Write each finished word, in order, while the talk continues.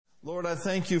Lord, I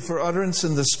thank you for utterance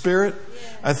in the Spirit.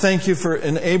 I thank you for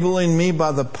enabling me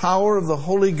by the power of the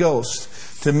Holy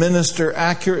Ghost to minister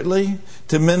accurately,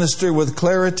 to minister with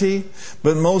clarity,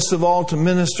 but most of all to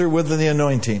minister with the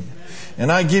anointing.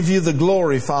 And I give you the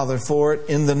glory, Father, for it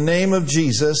in the name of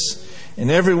Jesus.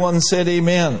 And everyone said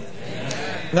amen.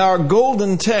 Amen. Now our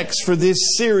golden text for this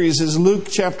series is Luke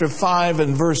chapter 5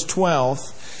 and verse 12.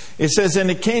 It says,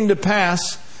 "And it came to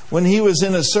pass, when he was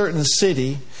in a certain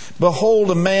city, behold,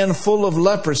 a man full of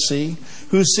leprosy,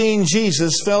 who seeing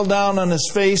Jesus fell down on his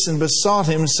face and besought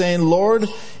him, saying, Lord,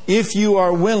 if you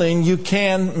are willing, you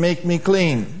can make me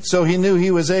clean." So he knew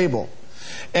he was able.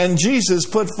 And Jesus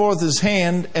put forth his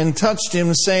hand and touched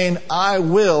him, saying, I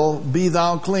will, be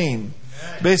thou clean.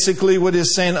 Basically what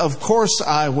he's saying, of course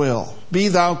I will, be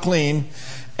thou clean.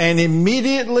 And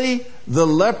immediately the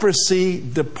leprosy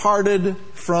departed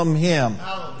from him.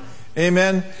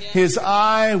 Amen. His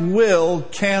I will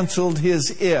canceled his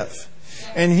if.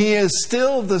 And he is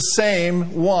still the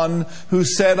same one who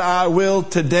said I will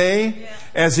today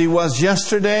as he was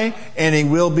yesterday, and he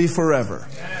will be forever.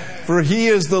 For he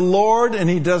is the Lord and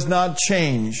he does not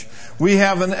change. We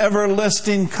have an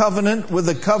everlasting covenant with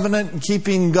a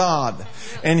covenant-keeping God.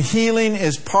 And healing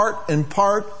is part and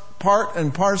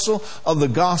parcel of the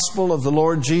gospel of the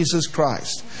Lord Jesus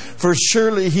Christ. For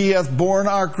surely he hath borne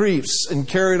our griefs and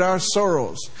carried our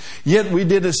sorrows. Yet we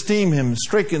did esteem him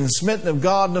stricken, smitten of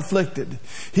God, and afflicted.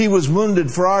 He was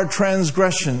wounded for our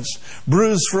transgressions,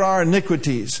 bruised for our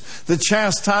iniquities. The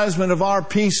chastisement of our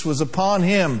peace was upon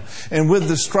him, and with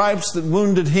the stripes that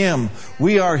wounded him,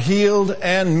 we are healed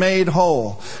and made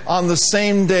whole. On the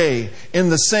same day, in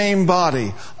the same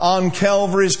body, on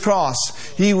Calvary's cross,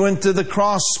 he went to the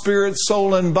cross, spirit,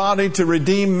 soul, and body, to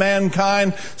redeem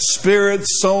mankind, spirit,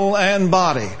 soul, and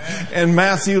body. And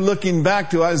Matthew, looking back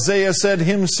to Isaiah, said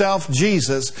himself,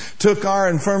 Jesus, took our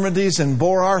infirmities and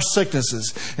bore our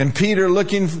sicknesses. And Peter,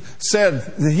 looking,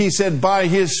 said, by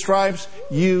his stripes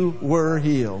you were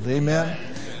healed. Amen.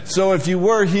 So if you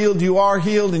were healed, you are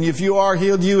healed. And if you are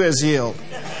healed, you is healed.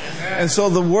 And so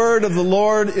the word of the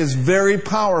Lord is very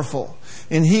powerful.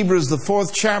 In Hebrews, the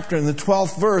 4th chapter, in the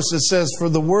 12th verse, it says, for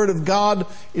the word of God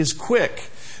is quick.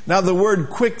 Now the word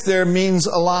quick there means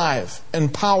alive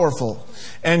and powerful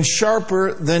and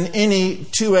sharper than any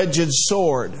two-edged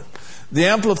sword. The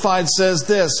Amplified says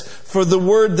this, for the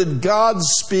word that God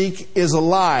speaks is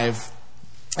alive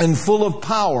and full of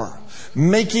power,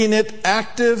 making it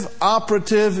active,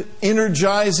 operative,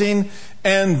 energizing,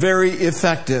 and very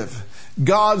effective.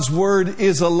 God's word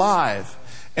is alive.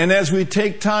 And as we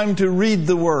take time to read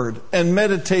the Word and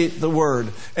meditate the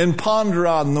Word and ponder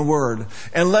on the Word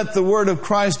and let the Word of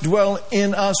Christ dwell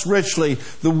in us richly,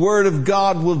 the Word of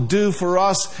God will do for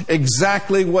us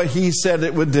exactly what He said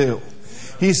it would do.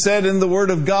 He said in the Word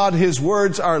of God, His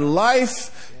words are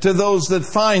life to those that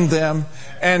find them,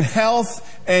 and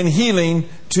health and healing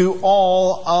to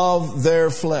all of their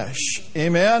flesh.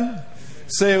 Amen?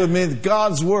 Say it with me,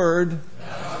 God's Word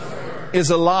is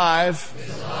alive.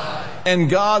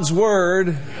 And God's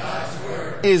Word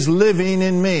is living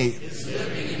in me.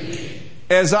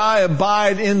 As I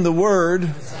abide in the Word,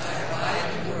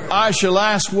 I shall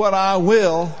ask what I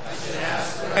will,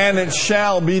 and it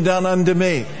shall be done unto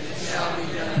me.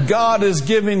 God is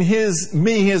giving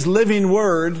me His living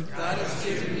Word,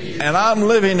 and I'm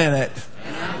living in it.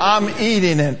 I'm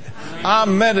eating it.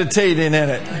 I'm meditating in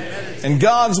it. And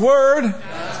God's Word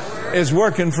is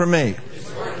working for me.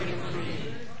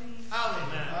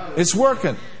 It's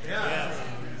working.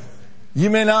 You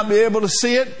may not be able to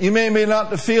see it. You may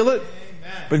not feel it.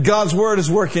 But God's Word is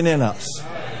working in us.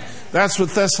 That's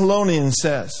what Thessalonians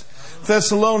says.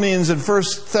 Thessalonians in 1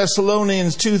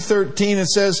 Thessalonians 2:13 it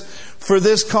says, for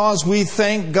this cause we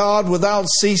thank God without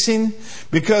ceasing,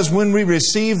 because when we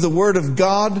received the word of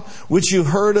God, which you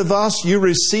heard of us, you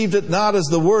received it not as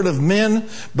the word of men,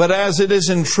 but as it is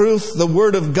in truth the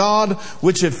word of God,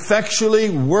 which effectually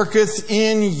worketh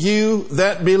in you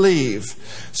that believe.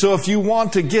 So if you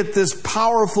want to get this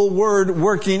powerful word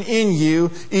working in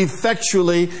you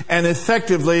effectually and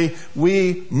effectively,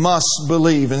 we must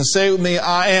believe. And say with me,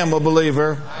 I am a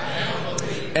believer.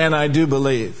 And I do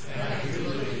believe.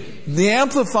 The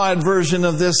Amplified version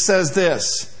of this says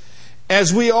this,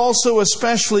 as we also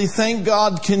especially thank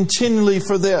God continually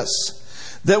for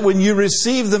this, that when you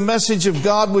received the message of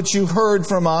God which you heard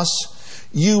from us,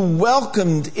 you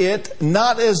welcomed it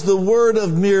not as the word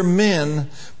of mere men,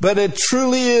 but it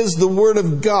truly is the word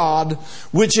of God,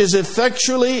 which is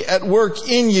effectually at work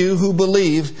in you who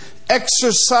believe,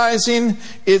 exercising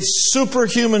its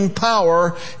superhuman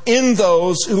power in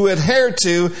those who adhere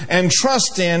to and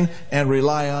trust in and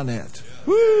rely on it.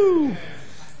 Woo!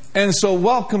 And so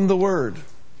welcome the Word.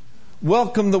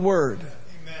 Welcome the Word.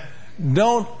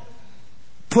 Don't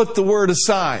put the Word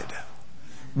aside.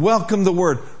 Welcome the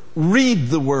Word. Read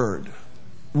the Word.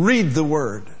 Read the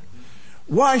Word.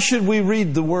 Why should we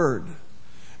read the Word?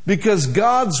 Because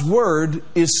God's Word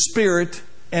is spirit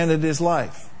and it is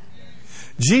life.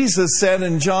 Jesus said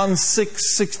in John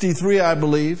 6:63, I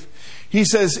believe, He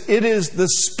says, it is the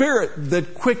Spirit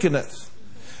that quickeneth.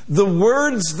 The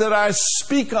words that I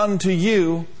speak unto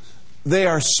you, they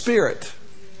are spirit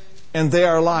and they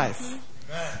are life.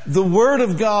 The Word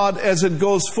of God as it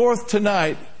goes forth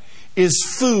tonight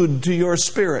is food to your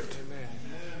spirit.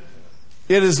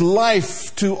 It is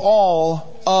life to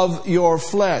all of your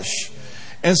flesh.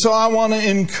 And so I want to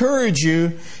encourage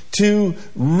you to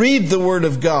read the Word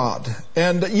of God.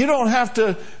 And you don't have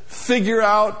to figure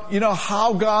out,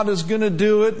 how God is going to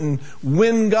do it and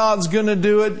when God's going to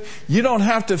do it. You don't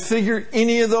have to figure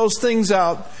any of those things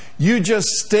out. You just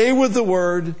stay with the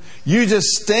Word. You just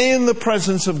stay in the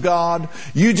presence of God.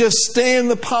 You just stay in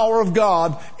the power of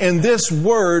God. And this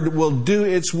Word will do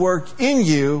its work in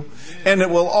you. And it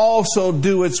will also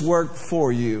do its work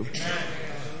for you.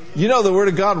 You know the Word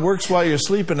of God works while you're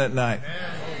sleeping at night.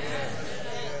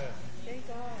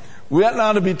 We ought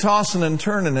not to be tossing and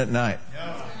turning at night.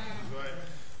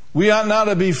 We ought not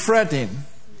to be fretting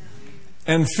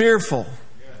and fearful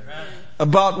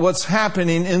about what's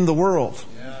happening in the world.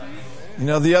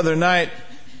 The other night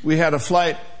we had a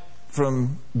flight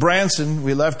from Branson.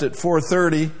 We left at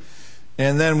 4:30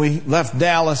 and then we left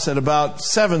Dallas at about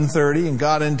 7:30 and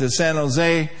got into San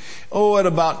Jose, at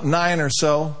about 9 or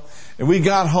so. And we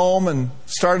got home and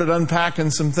started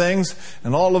unpacking some things,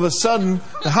 and all of a sudden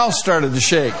the house started to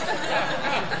shake.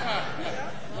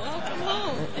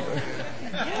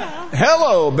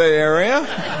 Hello, Bay Area.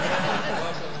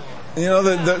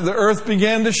 The earth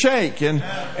began to shake,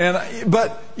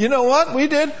 but you know what we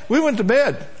did? We went to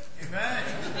bed.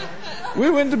 We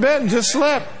went to bed and just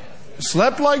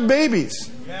slept like babies.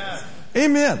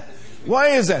 Amen. Why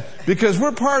is that? Because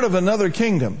we're part of another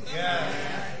kingdom,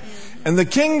 and the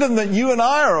kingdom that you and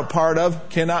I are a part of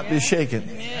cannot be shaken.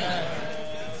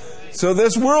 So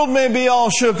this world may be all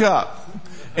shook up,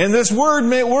 and this world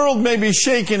may be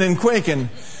shaken and quaking.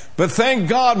 But thank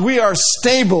God we are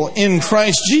stable in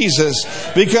Christ Jesus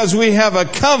because we have a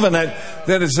covenant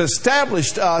that has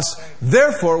established us.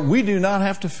 Therefore, we do not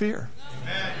have to fear.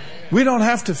 We don't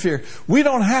have to fear. We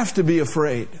don't have to be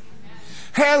afraid.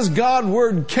 Has God's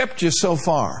Word kept you so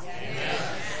far?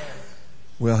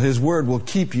 Well, His Word will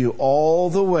keep you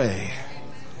all the way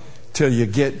till you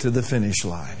get to the finish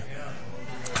line.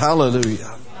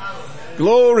 Hallelujah.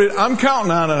 Glory. I'm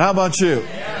counting on it. How about you?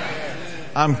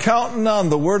 I'm counting on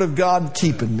the Word of God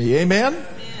keeping me. Amen?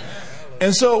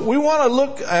 And so we want to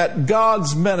look at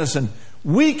God's medicine.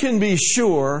 We can be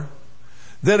sure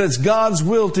that it's God's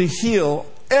will to heal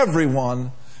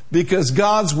everyone because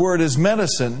God's Word is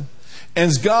medicine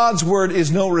and God's Word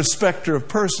is no respecter of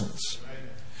persons.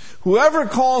 Whoever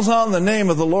calls on the name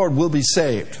of the Lord will be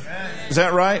saved. Is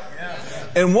that right?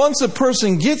 And once a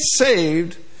person gets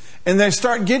saved and they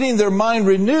start getting their mind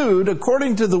renewed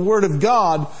according to the Word of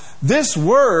God, this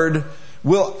Word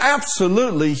will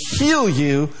absolutely heal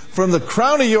you from the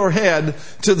crown of your head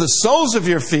to the soles of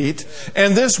your feet,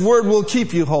 and this Word will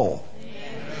keep you whole.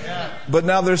 But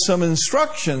now there's some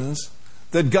instructions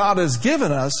that God has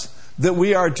given us that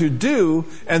we are to do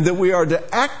and that we are to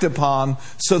act upon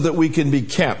so that we can be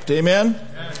kept. Amen?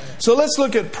 So let's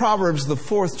look at Proverbs, the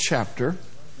 4th chapter.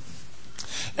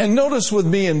 And notice with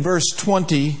me in verse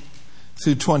 20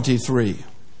 through 23.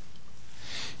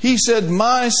 He said,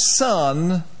 my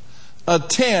son,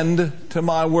 attend to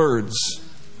my words.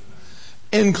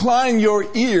 Incline your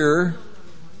ear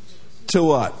to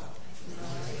what?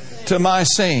 To my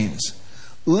sayings.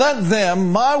 Let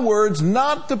them, my words,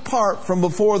 not depart from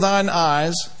before thine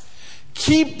eyes.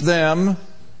 Keep them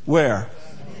where?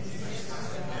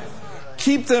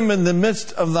 Keep them in the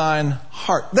midst of thine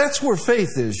heart. That's where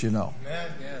faith is,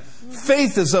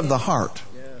 Faith is of the heart.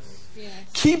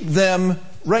 Keep them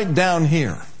right down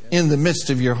here in the midst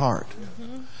of your heart.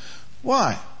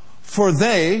 Why? For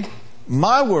they,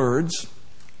 my words,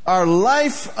 are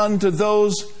life unto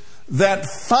those that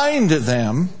find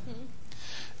them,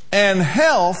 and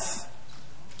health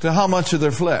to how much of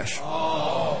their flesh?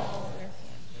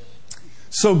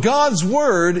 So God's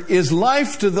Word is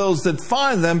life to those that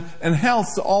find them and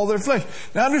health to all their flesh.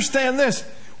 Now understand this.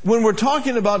 When we're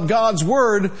talking about God's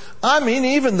Word, I mean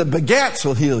even the bagats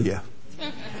will heal you.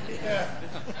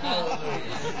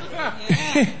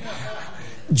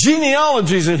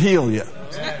 Genealogies that heal you.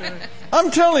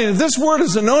 I'm telling you, this Word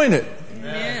is anointed.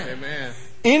 Amen.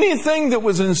 Anything that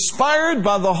was inspired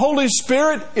by the Holy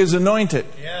Spirit is anointed.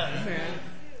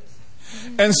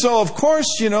 And so, of course,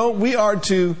 we are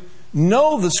to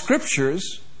know the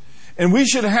Scriptures, and we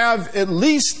should have at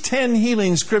least 10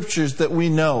 healing Scriptures that we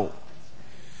know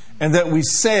and that we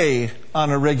say on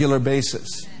a regular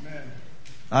basis.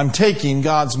 I'm taking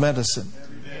God's medicine.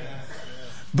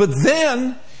 But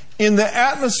then, in the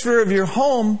atmosphere of your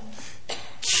home,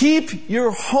 keep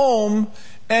your home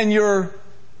and your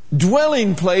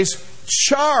dwelling place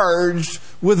charged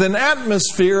with an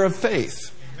atmosphere of faith.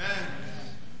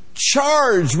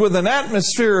 Charged with an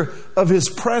atmosphere of His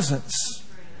presence.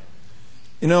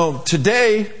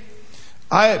 Today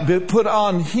I put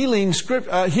on healing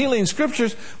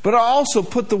scriptures, but I also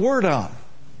put the Word on.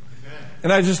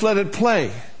 And I just let it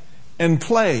play and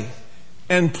play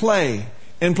and play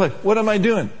and play. What am I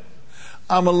doing?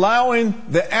 I'm allowing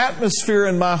the atmosphere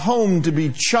in my home to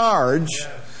be charged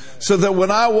so that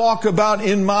when I walk about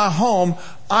in my home,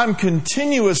 I'm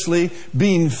continuously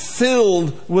being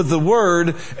filled with the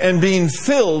Word and being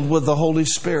filled with the Holy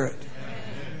Spirit.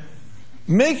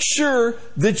 Make sure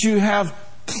that you have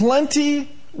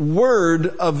plenty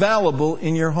Word available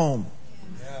in your home.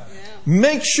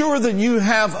 Make sure that you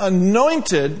have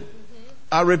anointed,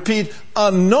 I repeat,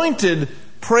 anointed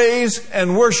praise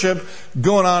and worship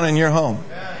going on in your home.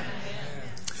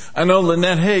 I know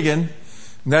Lynette Hagin,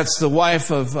 that's the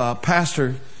wife of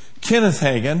Pastor Kenneth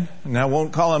Hagin, and I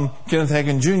won't call him Kenneth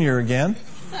Hagin Jr. again.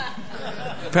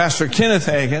 Pastor Kenneth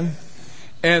Hagin.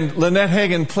 And Lynette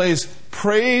Hagin plays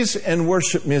praise and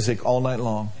worship music all night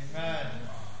long.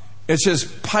 It's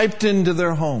just piped into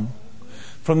their home.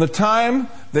 From the time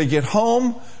they get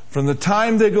home, from the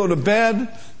time they go to bed,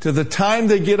 to the time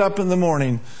they get up in the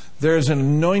morning, there's an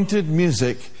anointed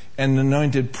music and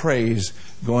anointed praise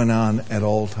going on at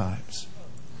all times.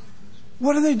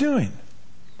 What are they doing?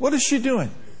 What is she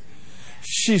doing?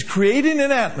 She's creating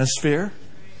an atmosphere,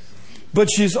 but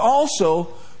she's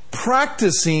also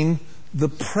practicing the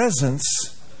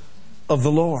presence of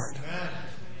the Lord.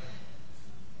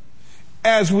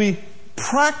 As we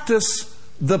practice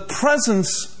the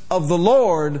presence of the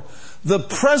Lord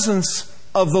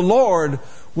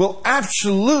will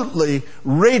absolutely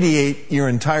radiate your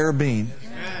entire being.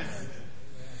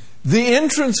 The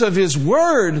entrance of His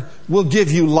Word will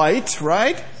give you light,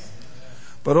 right?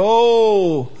 But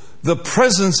the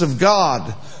presence of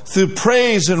God through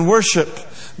praise and worship,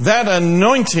 that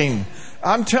anointing,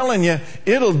 I'm telling you,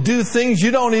 it'll do things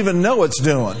you don't even know it's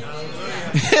doing.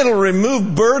 It'll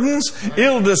remove burdens.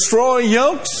 It'll destroy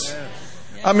yokes.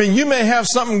 I mean, you may have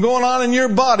something going on in your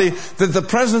body that the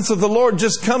presence of the Lord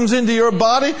just comes into your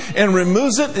body and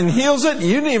removes it and heals it. And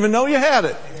you didn't even know you had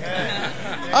it.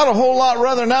 I'd a whole lot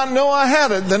rather not know I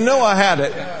had it than know I had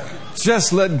it.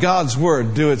 Just let God's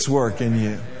Word do its work in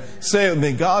you. Say it with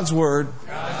me. God's Word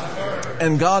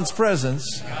and God's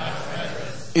presence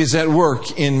is at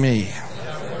work in me.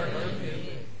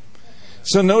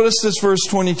 So notice this verse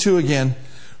 22 again.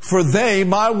 For they,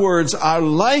 my words, are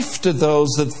life to those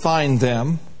that find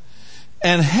them,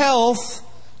 and health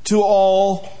to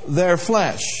all their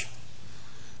flesh.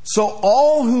 So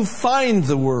all who find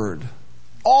the Word,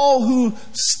 all who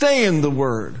stay in the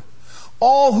Word,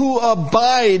 all who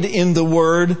abide in the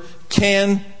Word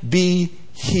can be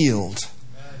healed.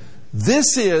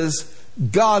 This is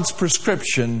God's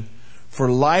prescription for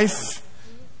life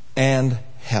and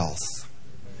health.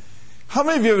 How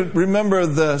many of you remember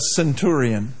the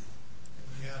centurion?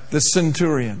 The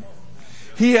centurion.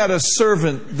 He had a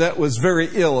servant that was very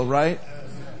ill, right?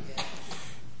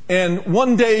 And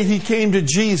one day he came to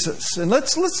Jesus. And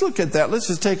let's look at that. Let's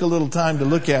just take a little time to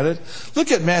look at it.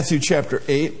 Look at Matthew chapter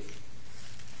 8.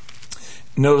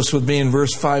 Notice with me in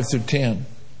verse 5 through 10.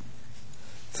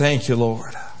 Thank you,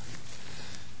 Lord.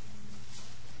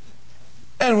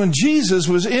 And when Jesus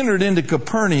was entered into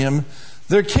Capernaum,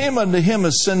 there came unto him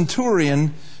a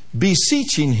centurion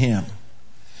beseeching him,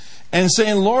 and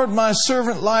saying, Lord, my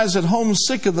servant lies at home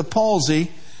sick of the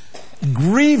palsy,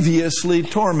 grievously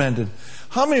tormented.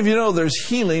 How many of you know there's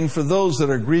healing for those that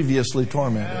are grievously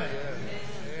tormented?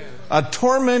 A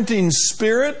tormenting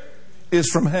spirit is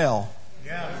from hell.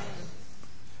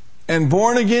 And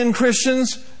born again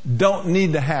Christians don't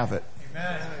need to have it.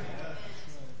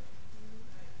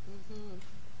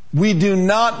 We do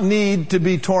not need to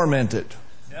be tormented.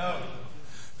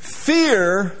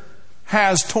 Fear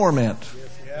has torment.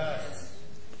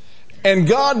 And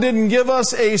God didn't give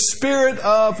us a spirit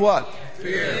of what?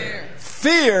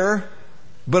 Fear,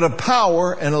 but a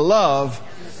power and a love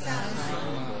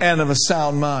and of a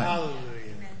sound mind.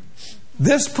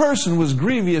 This person was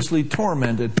grievously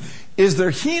tormented. Is there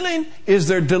healing? Is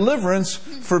there deliverance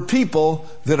for people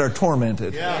that are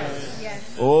tormented?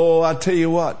 Oh, I tell you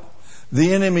what.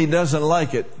 The enemy doesn't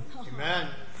like it.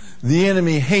 The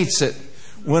enemy hates it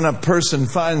when a person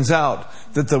finds out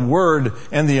that the Word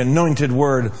and the anointed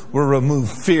Word will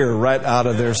remove fear right out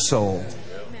of their soul.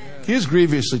 He was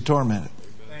grievously tormented.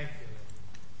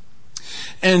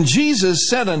 And Jesus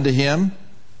said unto him,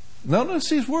 notice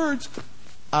these words,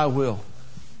 I will.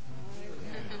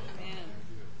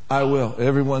 I will.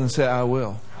 Everyone say, I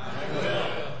will. I will.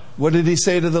 What did he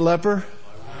say to the leper?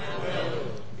 I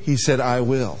will. He said, I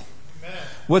will. Amen.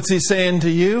 What's he saying to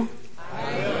you?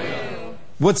 I will.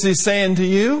 What's he saying to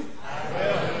you? I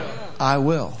will. I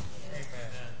will.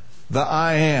 The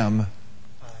I am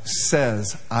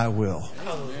says, I will.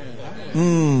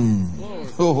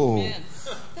 Oh.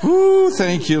 Ooh,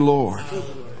 thank you, Lord.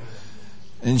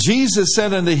 And Jesus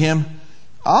said unto him,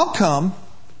 I'll come,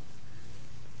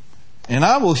 and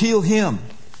I will heal him.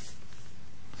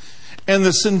 And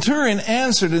the centurion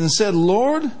answered and said,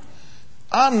 Lord,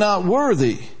 I'm not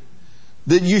worthy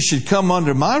that you should come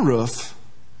under my roof,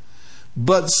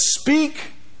 but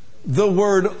speak the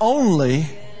word only,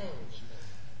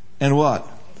 and what?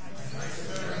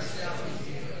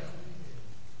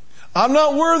 I'm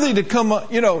not worthy to come,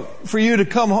 for you to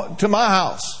come to my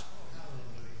house.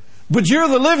 But you're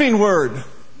the living Word.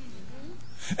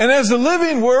 And as the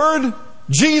living Word,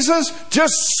 Jesus,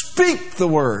 just speak the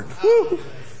Word. Woo.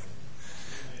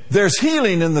 There's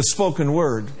healing in the spoken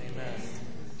Word.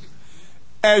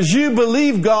 As you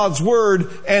believe God's Word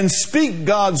and speak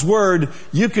God's Word,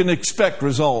 you can expect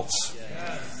results.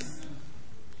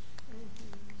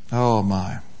 Oh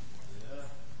my.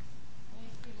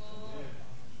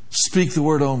 Speak the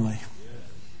word only.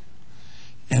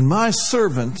 And my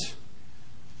servant,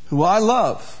 who I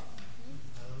love,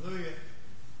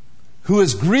 who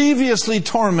is grievously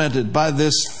tormented by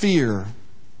this fear,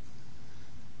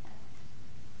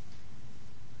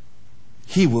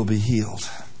 he will be healed.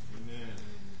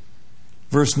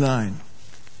 Verse 9.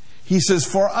 He says,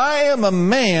 for I am a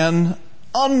man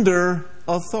under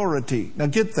authority. Now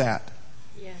get that.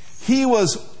 Yes. He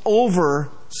was over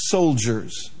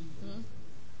soldiers.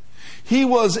 He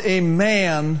was a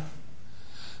man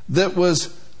that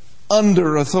was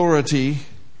under authority,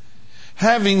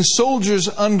 having soldiers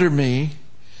under me.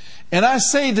 And I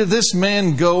say to this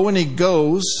man, go, and he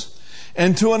goes.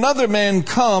 And to another man,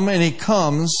 come, and he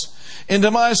comes. And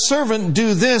to my servant,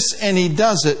 do this, and he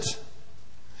does it.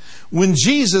 When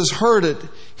Jesus heard it,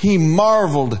 he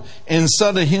marveled and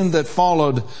said to him that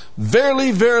followed,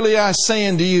 verily, verily, I say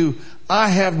unto you, I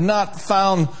have not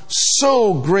found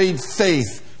so great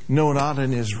faith, no, not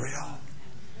in Israel.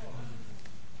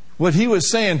 What he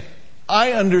was saying,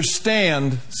 I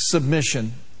understand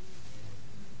submission,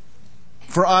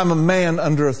 for I'm a man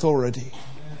under authority.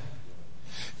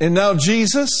 And now,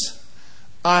 Jesus,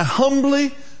 I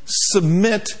humbly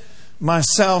submit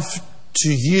myself to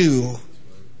you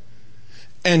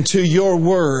and to your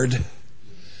word.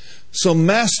 So,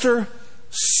 Master,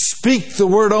 speak the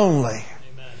word only,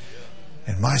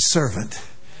 and my servant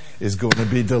is going to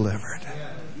be delivered.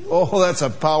 Oh, that's a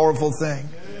powerful thing.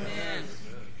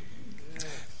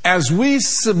 As we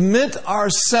submit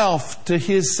ourselves to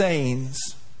His sayings,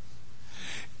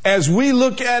 as we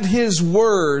look at His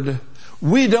Word,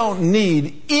 we don't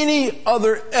need any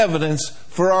other evidence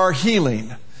for our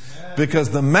healing,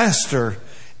 because the Master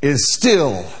is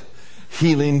still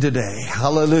healing today.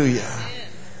 Hallelujah.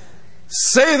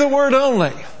 Say the word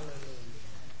only,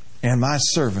 and my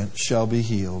servant shall be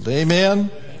healed. Amen.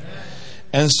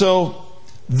 And so,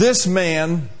 this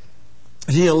man,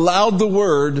 he allowed the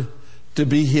word to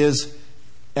be his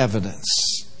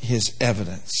evidence. His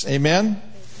evidence. Amen?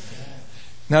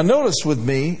 Now notice with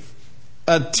me,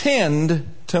 attend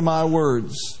to my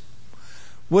words.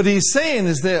 What he's saying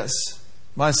is this,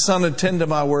 my son, attend to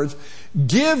my words.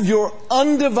 Give your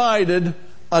undivided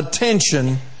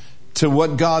attention to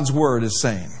what God's word is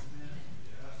saying.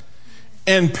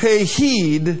 And pay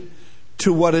heed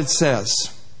to what it says.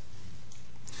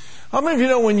 How many of you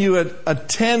know when you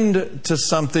attend to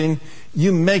something,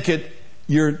 you make it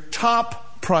your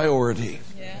top priority?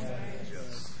 Yeah.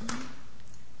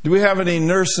 Do we have any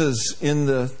nurses in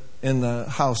the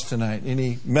house tonight?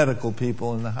 Any medical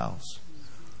people in the house?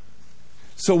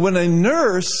 So when a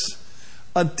nurse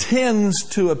attends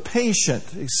to a patient,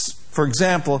 for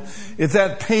example, if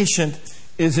that patient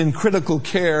is in critical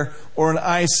care or an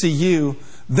ICU,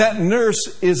 that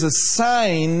nurse is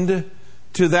assigned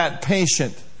to that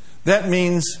patient. That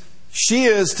means she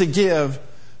is to give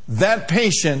that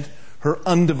patient her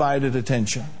undivided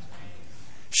attention.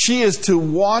 She is to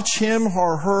watch him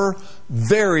or her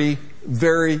very,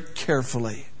 very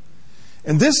carefully.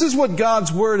 And this is what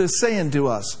God's Word is saying to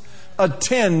us.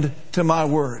 Attend to my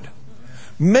Word.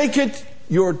 Make it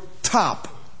your top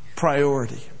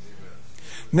priority.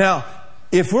 Now,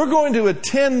 if we're going to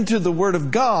attend to the Word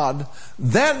of God,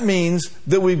 that means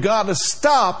that we've got to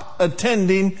stop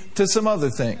attending to some other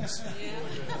things.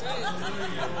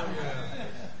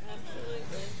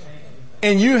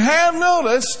 And you have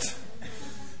noticed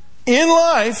in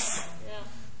life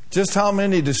just how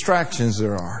many distractions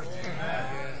there are.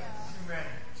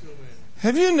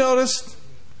 Have you noticed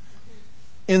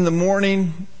in the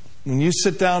morning when you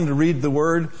sit down to read the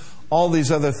Word, all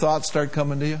these other thoughts start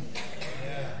coming to you?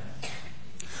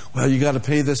 Well, you got to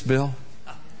pay this bill.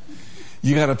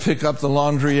 You got to pick up the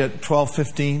laundry at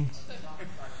 12:15.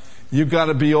 You got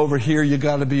to be over here. You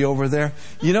got to be over there.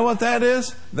 You know what that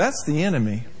is? That's the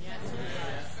enemy.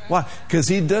 Why? Because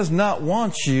he does not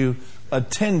want you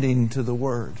attending to the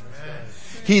Word.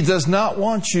 He does not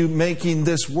want you making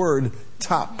this Word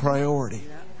top priority.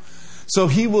 So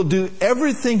he will do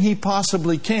everything he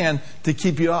possibly can to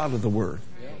keep you out of the Word.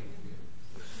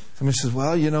 Somebody says,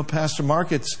 well, you know, Pastor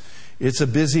Mark, it's a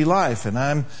busy life, and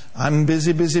I'm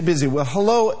busy. Well,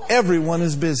 hello, everyone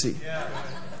is busy.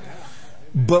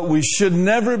 But we should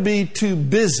never be too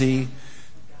busy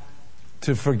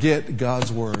to forget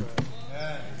God's Word.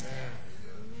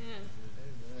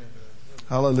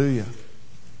 Hallelujah.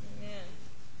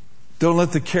 Don't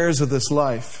let the cares of this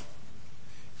life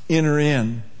enter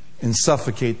in and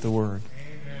suffocate the Word.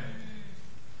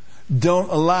 Don't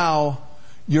allow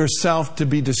yourself to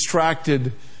be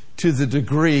distracted to the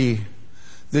degree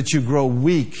that you grow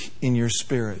weak in your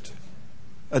spirit.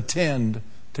 Attend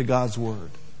to God's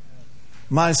Word.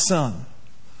 My son,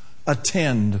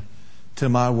 attend to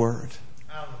my Word.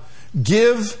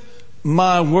 Give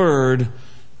my Word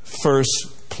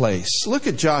first place. Look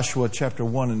at Joshua chapter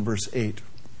 1 and verse 8.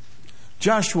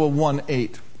 Joshua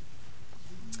 1:8.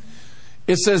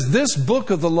 It says, this book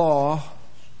of the law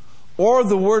or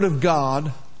the Word of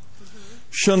God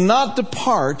shall not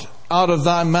depart out of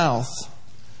thy mouth,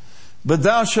 but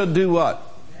thou shalt do what?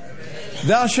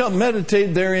 Thou shalt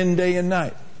meditate therein day and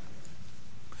night.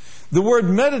 The word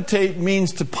meditate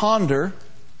means to ponder.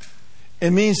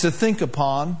 It means to think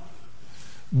upon.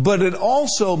 But it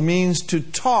also means to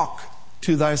talk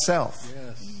to thyself.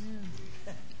 Yes.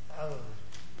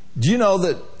 Do you know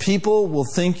that people will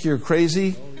think you're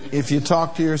crazy if you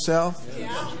talk to yourself?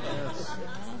 Yes.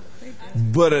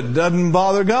 But it doesn't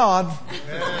bother God.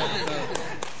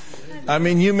 I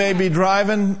mean, you may be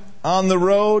driving on the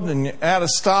road and you're at a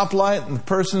stoplight and the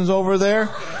person's over there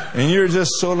and you're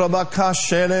just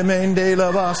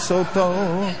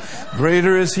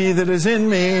greater is He that is in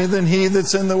me than he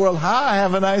that's in the world. Hi,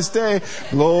 have a nice day.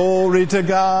 Glory to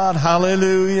God.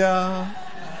 Hallelujah.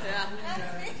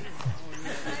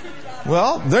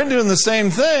 Well, they're doing the same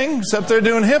thing, except they're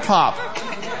doing hip hop.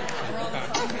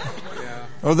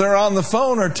 Or they're on the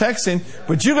phone or texting,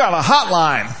 but you got a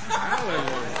hotline.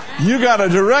 You got a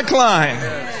direct line.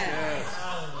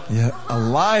 Yeah, a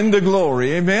line to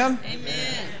glory. Amen?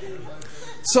 Amen.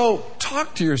 So,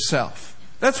 talk to yourself.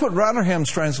 That's what Rotherham's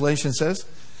translation says.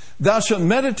 Thou shalt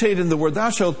meditate in the Word. Thou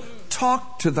shalt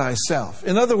talk to thyself.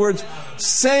 In other words,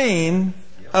 saying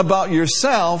about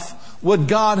yourself what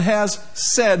God has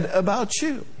said about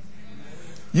you.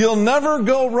 You'll never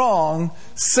go wrong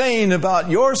saying about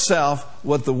yourself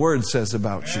what the Word says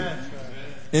about you.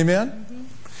 Amen?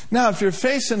 Now, if you're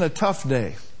facing a tough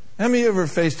day, how many of you ever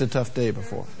faced a tough day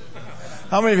before?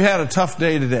 How many of you had a tough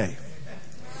day today?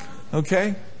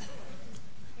 Okay?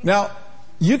 Now,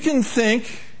 you can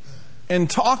think and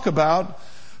talk about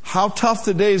how tough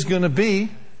the day is going to be,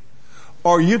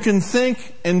 or you can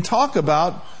think and talk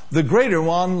about the greater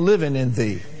one living in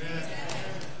thee.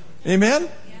 Amen?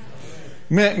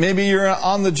 Maybe you're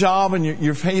on the job and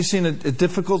you're facing a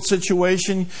difficult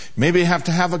situation. Maybe you have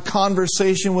to have a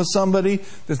conversation with somebody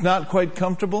that's not quite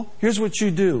comfortable. Here's what you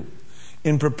do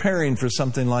in preparing for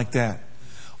something like that.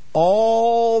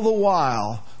 All the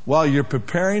while you're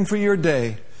preparing for your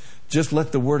day, just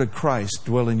let the Word of Christ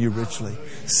dwell in you richly.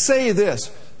 Say this: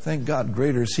 thank God,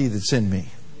 greater is He that's in me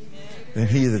than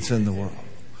he that's in the world.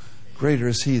 Greater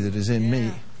is He that is in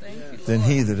me than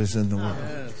he that is in the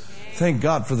world. Thank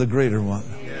God for the greater one.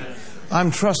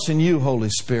 I'm trusting you, Holy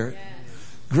Spirit.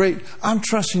 Great. I'm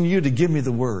trusting you to give me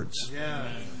the words.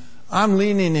 I'm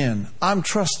leaning in. I'm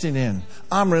trusting in.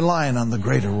 I'm relying on the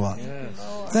greater one.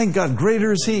 Thank God,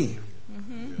 greater is He.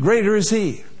 Greater is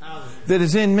He that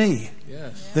is in me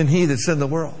than he that's in the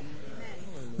world.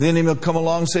 The enemy will come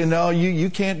along and say, no, you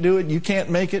can't do it. You can't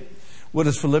make it. What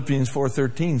does Philippians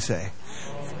 4:13 say?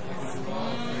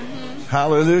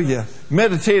 Hallelujah.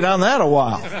 Meditate on that a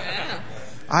while.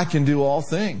 I can do all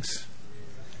things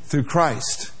through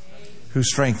Christ who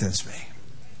strengthens me.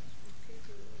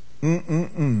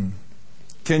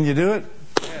 Can you do it?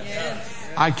 Yes.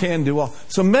 I can do all.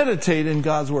 So meditate in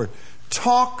God's Word.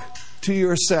 Talk to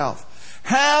yourself.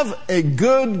 Have a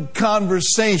good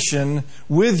conversation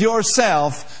with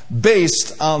yourself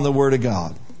based on the Word of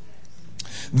God.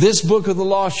 This book of the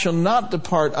law shall not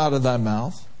depart out of thy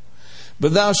mouth,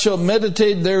 but thou shalt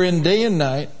meditate therein day and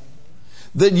night,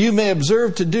 that you may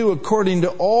observe to do according to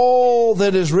all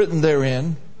that is written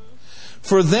therein.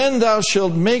 For then thou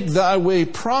shalt make thy way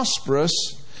prosperous,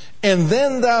 and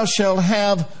then thou shalt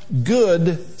have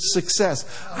good success.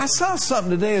 I saw something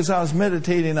today as I was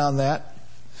meditating on that.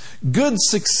 Good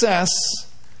success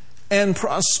and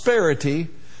prosperity,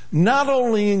 not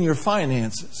only in your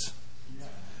finances.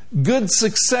 Good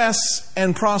success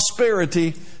and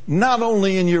prosperity, not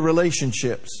only in your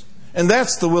relationships. And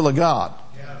that's the will of God.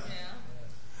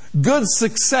 Good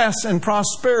success and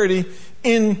prosperity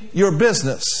in your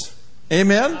business.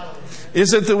 Amen?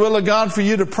 Is it the will of God for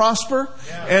you to prosper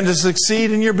and to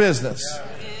succeed in your business?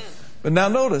 But now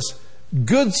notice,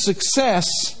 good success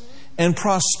and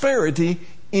prosperity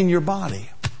in your body,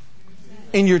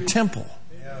 in your temple.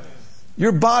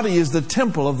 Your body is the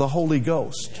temple of the Holy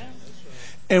Ghost.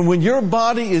 And when your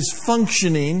body is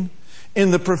functioning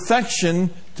in the perfection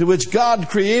to which God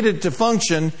created to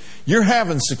function, you're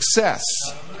having success.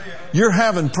 You're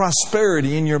having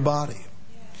prosperity in your body.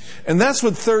 And that's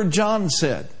what 3 John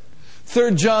said.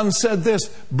 3 John said this,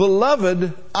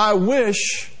 Beloved, I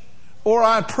wish or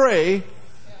I pray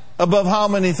above how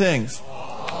many things?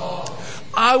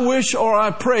 I wish or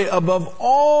I pray above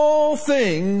all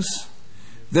things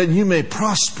that you may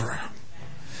prosper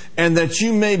and that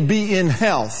you may be in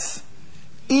health,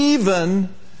 even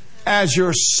as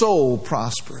your soul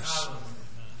prospers.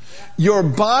 Your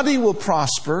body will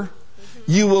prosper.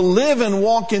 You will live and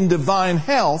walk in divine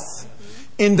health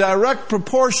in direct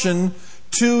proportion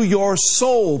to your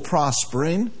soul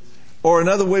prospering. Or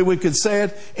another way we could say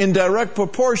it, in direct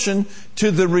proportion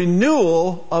to the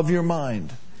renewal of your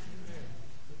mind.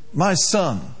 My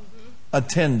son,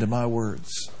 attend to my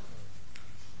words.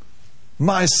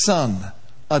 My son,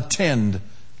 attend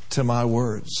to my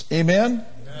words. Amen?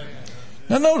 Amen.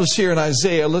 Now notice here in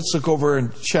Isaiah, let's look over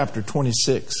in chapter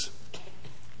 26.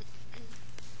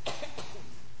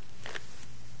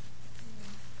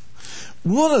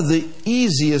 One of the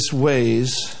easiest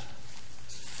ways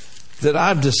that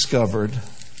I've discovered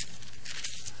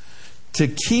to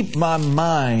keep my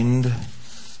mind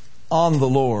on the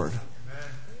Lord,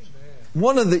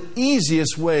 one of the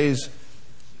easiest ways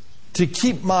to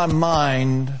keep my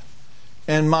mind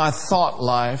and my thought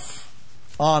life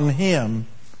on Him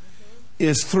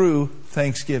is through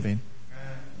thanksgiving.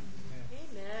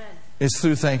 It's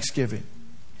through thanksgiving.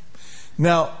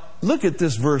 Now, look at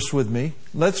this verse with me.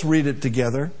 Let's read it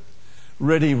together.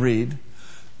 Ready, read.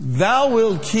 Thou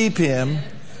wilt keep him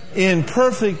in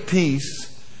perfect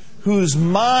peace, whose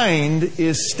mind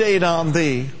is stayed on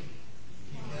thee.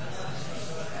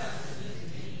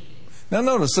 Now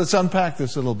notice, let's unpack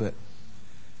this a little bit.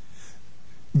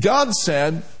 God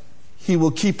said He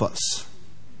will keep us.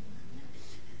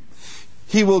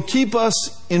 He will keep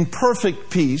us in perfect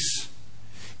peace.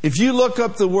 If you look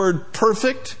up the word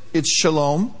perfect, it's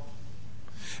shalom.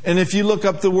 And if you look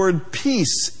up the word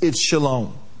peace, it's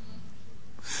shalom.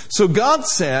 So God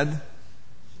said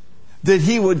that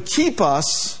He would keep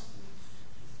us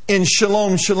in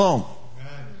shalom, shalom.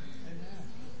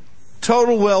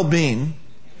 Total well-being,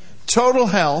 total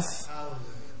health.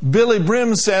 Billy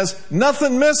Brim says,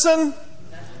 nothing missing.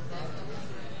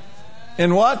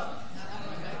 And what?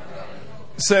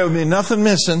 Say with me, nothing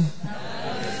missing.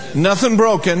 Nothing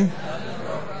broken.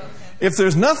 If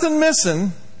there's nothing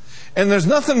missing and there's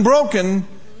nothing broken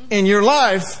in your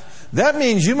life, that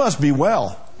means you must be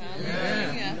well.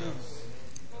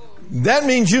 That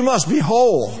means you must be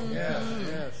whole.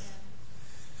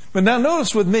 But now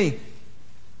notice with me,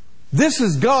 this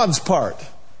is God's part.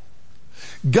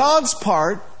 God's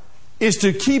part is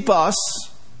to keep us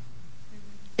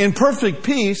in perfect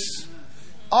peace.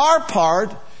 Our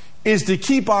part is to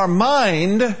keep our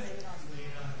mind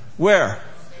where?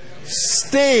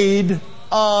 Stayed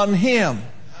on Him.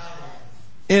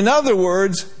 In other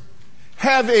words,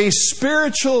 have a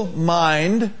spiritual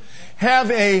mind,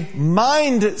 have a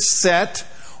mindset,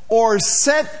 or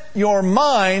set your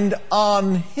mind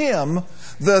on Him,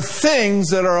 the things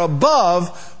that are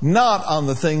above, not on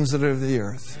the things that are of the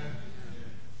earth.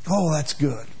 Oh, that's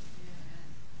good.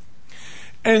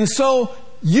 And so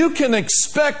you can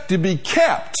expect to be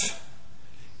kept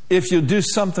if you do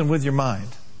something with your mind.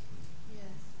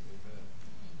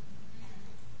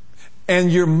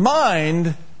 And your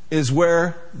mind is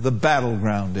where the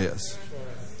battleground is.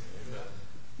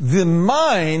 The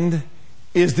mind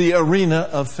is the arena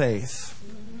of faith.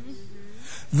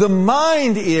 The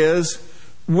mind is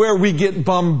where we get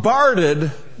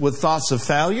bombarded with thoughts of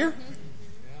failure,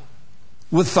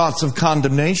 with thoughts of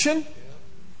condemnation,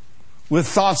 with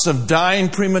thoughts of dying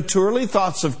prematurely,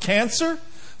 thoughts of cancer,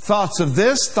 thoughts of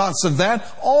this, thoughts of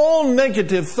that. All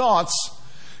negative thoughts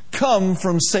come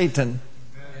from Satan.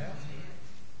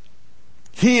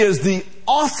 He is the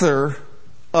author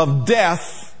of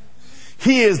death.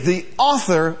 He is the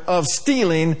author of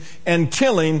stealing and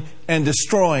killing and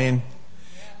destroying.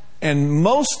 And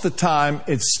most of the time,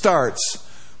 it starts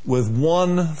with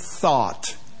one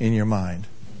thought in your mind.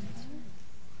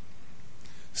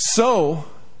 So,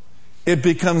 it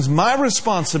becomes my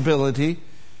responsibility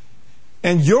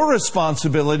and your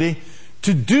responsibility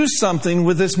to do something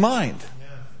with this mind.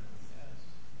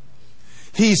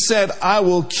 He said, I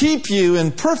will keep you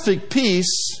in perfect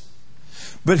peace,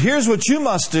 but here's what you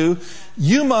must do.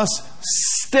 You must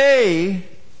stay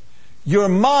your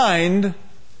mind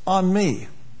on me.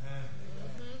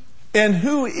 And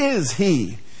who is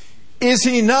He? Is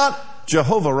He not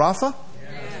Jehovah Rapha?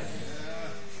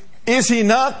 Is He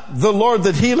not the Lord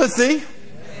that healeth thee?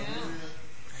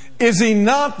 Is He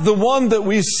not the one that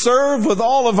we serve with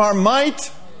all of our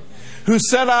might? Who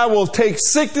said, I will take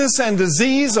sickness and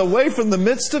disease away from the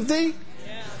midst of thee?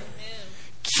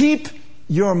 Keep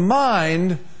your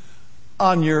mind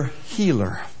on your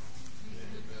healer.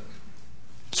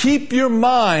 Keep your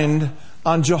mind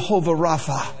on Jehovah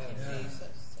Rapha.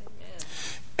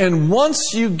 And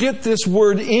once you get this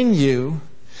word in you,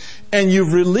 and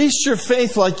you've released your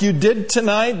faith like you did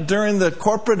tonight during the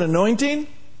corporate anointing,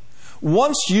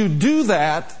 once you do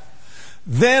that,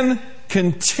 then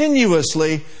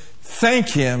continuously thank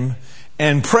Him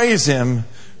and praise Him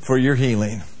for your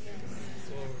healing.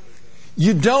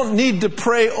 You don't need to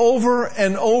pray over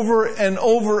and over and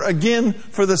over again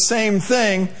for the same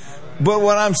thing. But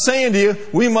what I'm saying to you,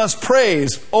 we must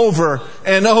praise over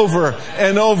and over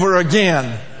and over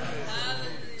again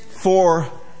for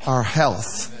our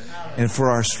health and for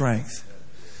our strength.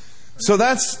 So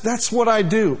that's what I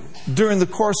do during the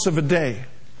course of a day.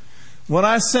 When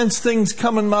I sense things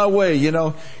coming my way, you're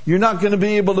not going to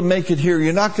be able to make it here.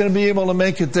 You're not going to be able to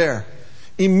make it there.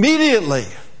 Immediately,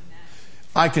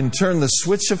 I can turn the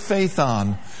switch of faith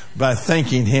on by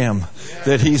thanking Him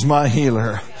that He's my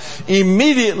healer.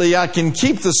 Immediately, I can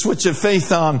keep the switch of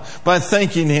faith on by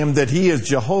thanking Him that He is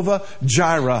Jehovah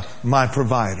Jireh, my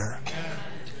provider.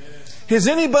 Has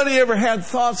anybody ever had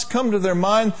thoughts come to their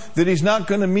mind that He's not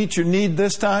going to meet your need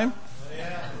this time?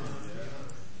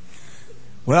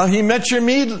 Well, He met your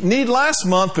need last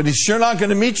month, but He's sure not going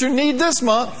to meet your need this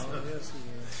month.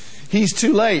 He's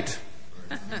too late.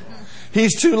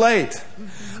 He's too late.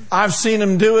 I've seen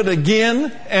Him do it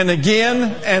again and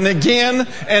again and again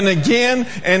and again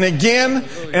and again.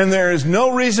 And there is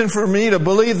no reason for me to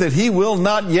believe that He will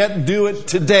not yet do it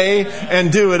today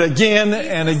and do it again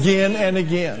and again and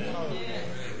again.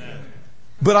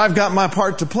 But I've got my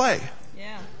part to play.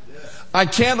 I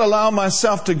can't allow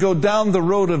myself to go down the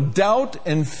road of doubt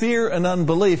and fear and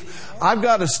unbelief. I've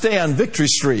got to stay on Victory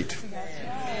Street.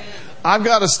 I've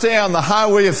got to stay on the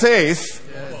highway of faith.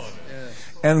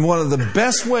 And one of the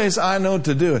best ways I know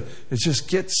to do it is just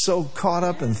get so caught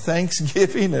up in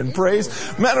thanksgiving and praise.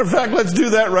 Matter of fact, let's do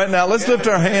that right now. Let's lift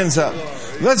our hands up.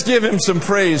 Let's give Him some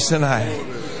praise tonight.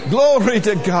 Glory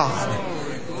to God.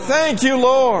 Thank you,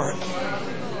 Lord.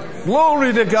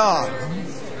 Glory to God.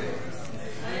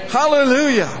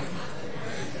 Hallelujah.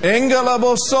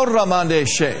 Engalabo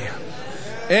soramandeshe.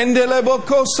 Endelebo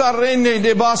kosarene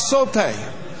de basote.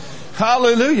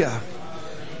 Hallelujah.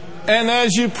 And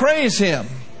as you praise Him,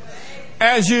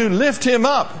 as you lift Him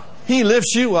up, He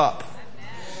lifts you up.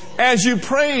 As you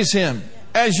praise Him,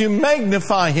 as you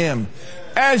magnify Him,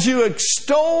 as you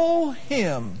extol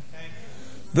Him,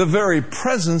 the very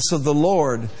presence of the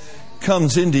Lord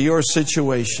comes into your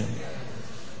situation.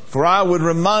 For I would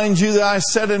remind you that I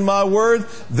said in my word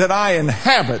that I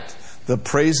inhabit the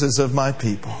praises of my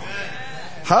people.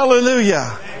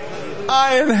 Hallelujah.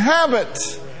 I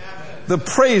inhabit the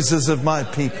praises of my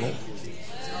people.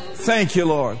 Thank you,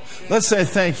 Lord. Let's say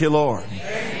thank you, Lord.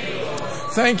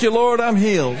 Thank you, Lord, I'm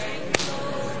healed.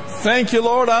 Thank you,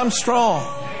 Lord, I'm strong.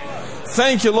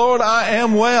 Thank you, Lord, I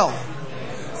am well.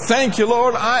 Thank you,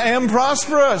 Lord, I am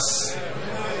prosperous.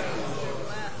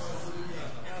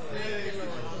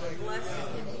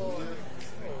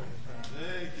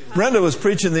 Brenda was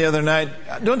preaching the other night.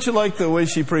 Don't you like the way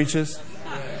she preaches?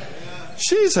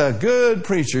 She's a good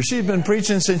preacher. She's been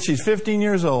preaching since she's 15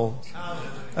 years old.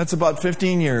 That's about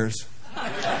 15 years.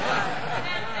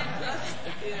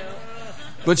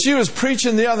 But she was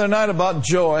preaching the other night about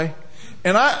joy.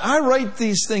 And I write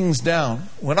these things down.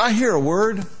 When I hear a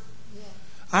word,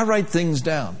 I write things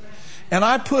down. And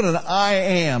I put an I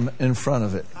am in front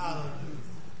of it.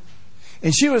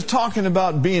 And she was talking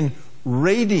about being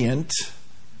radiant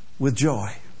with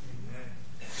joy.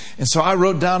 And so I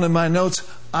wrote down in my notes,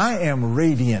 I am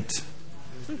radiant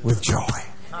with joy.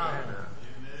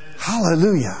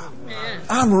 Hallelujah.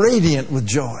 I'm radiant with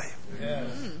joy.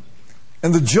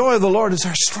 And the joy of the Lord is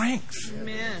our strength.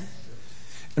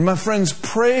 And my friends,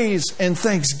 praise and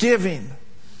thanksgiving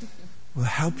will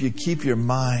help you keep your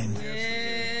mind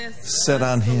set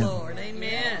on Him.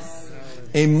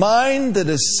 A mind that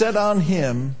is set on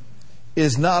Him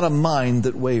is not a mind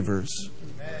that wavers.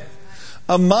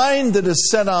 A mind that is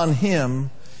set on Him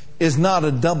is not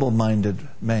a double-minded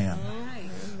man.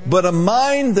 But a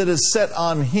mind that is set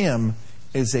on Him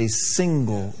is a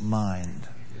single mind.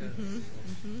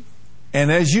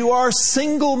 And as you are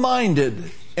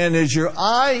single-minded, and as your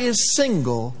eye is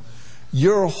single,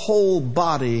 your whole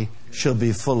body shall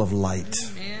be full of light.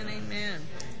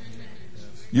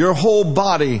 Your whole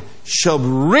body shall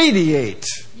radiate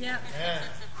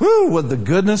with the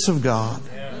goodness of God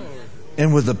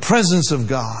and with the presence of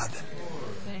God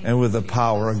and with the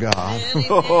power of God.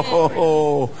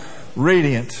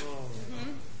 Radiant.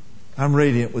 I'm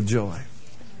radiant with joy.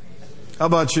 How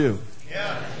about you?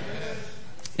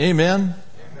 Amen.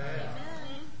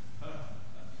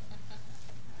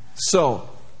 So,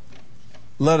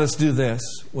 let us do this.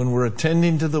 When we're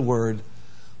attending to the Word,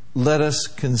 let us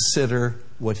consider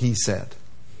what He said,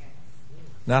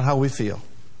 not how we feel.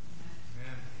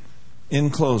 In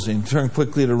closing, turn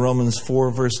quickly to Romans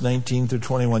 4, verse 19 through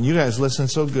 21. You guys listen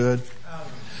so good.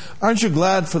 Aren't you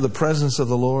glad for the presence of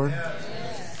the Lord?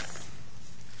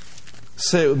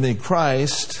 Say it with me.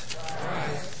 Christ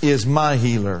is my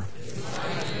healer.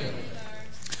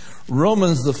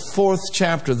 Romans, the 4th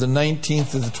chapter, the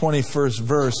 19th to the 21st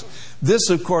verse. This,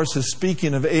 of course, is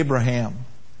speaking of Abraham.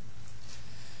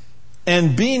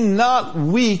 And being not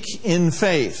weak in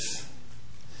faith,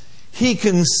 he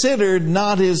considered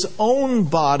not his own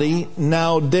body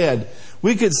now dead.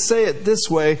 We could say it this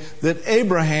way, that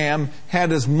Abraham had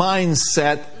his mind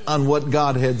set on what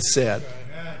God had said.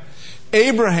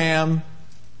 Abraham,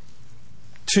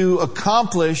 to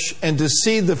accomplish and to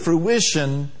see the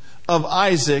fruition of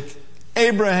Isaac,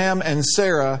 Abraham and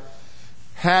Sarah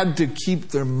had to keep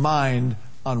their mind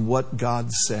on what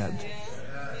God said.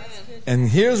 And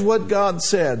here's what God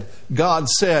said. God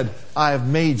said, I have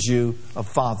made you a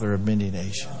father of many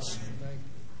nations.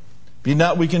 Be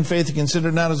not weak in faith, he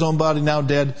considered not his own body now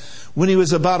dead. When he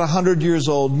was about 100 years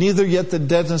old, neither yet the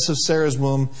deadness of Sarah's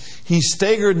womb, he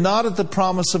staggered not at the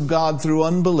promise of God through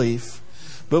unbelief,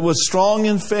 but was strong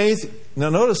in faith. Now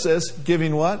notice this,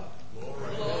 giving what?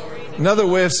 Glory. Another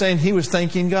way of saying he was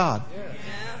thanking God.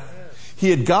 He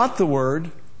had got the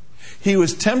word. He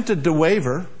was tempted to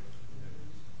waver.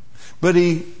 But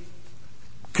he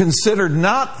considered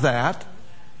not that.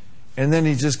 And then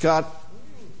he just got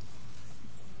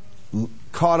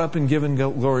caught up in giving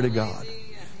glory to God.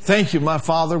 Thank you, my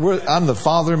Father. I'm the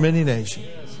Father of many nations.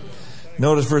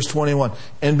 Notice verse 21.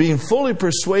 And being fully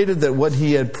persuaded that what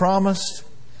he had promised,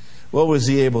 what was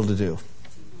he able to do?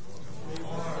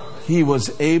 He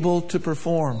was able to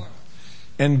perform.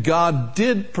 And God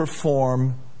did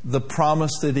perform the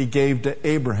promise that he gave to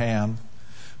Abraham.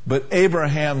 But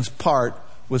Abraham's part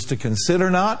was to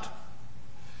consider not,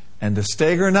 and to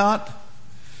stagger not,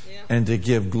 and to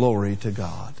give glory to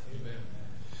God.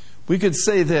 We could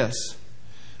say this.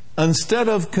 Instead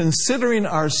of considering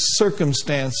our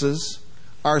circumstances,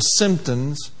 our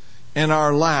symptoms, and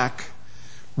our lack,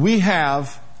 we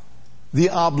have the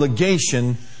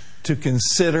obligation to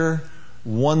consider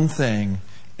one thing,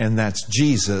 and that's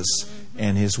Jesus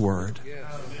and His Word.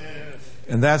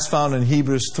 And that's found in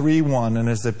Hebrews 3:1. And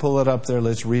as they pull it up there,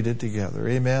 let's read it together.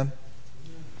 Amen.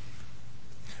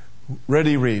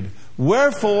 Ready, read.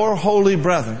 Wherefore, holy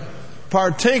brethren,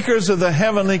 partakers of the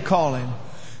heavenly calling,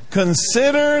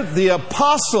 consider the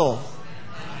apostle.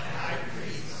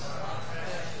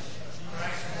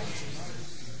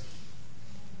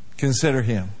 Consider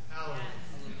him.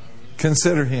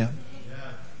 Consider him.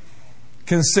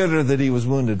 Consider that he was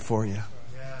wounded for you.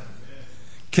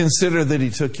 Consider that he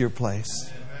took your place.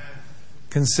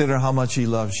 Consider how much he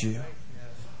loves you.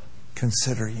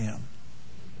 Consider him.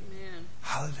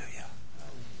 Hallelujah.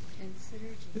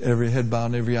 Every head bowed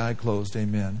and every eye closed.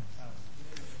 Amen.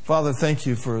 Father, thank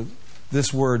you for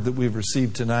this word that we've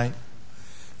received tonight.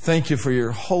 Thank you for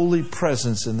your holy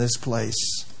presence in this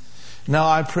place. Now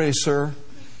I pray, sir,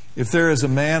 if there is a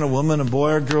man, a woman, a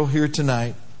boy, or girl here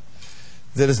tonight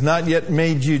that has not yet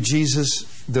made you,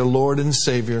 Jesus, their Lord and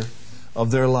Savior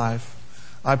of their life,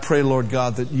 I pray, Lord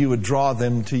God, that you would draw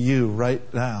them to you right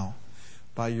now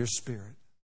by your Spirit.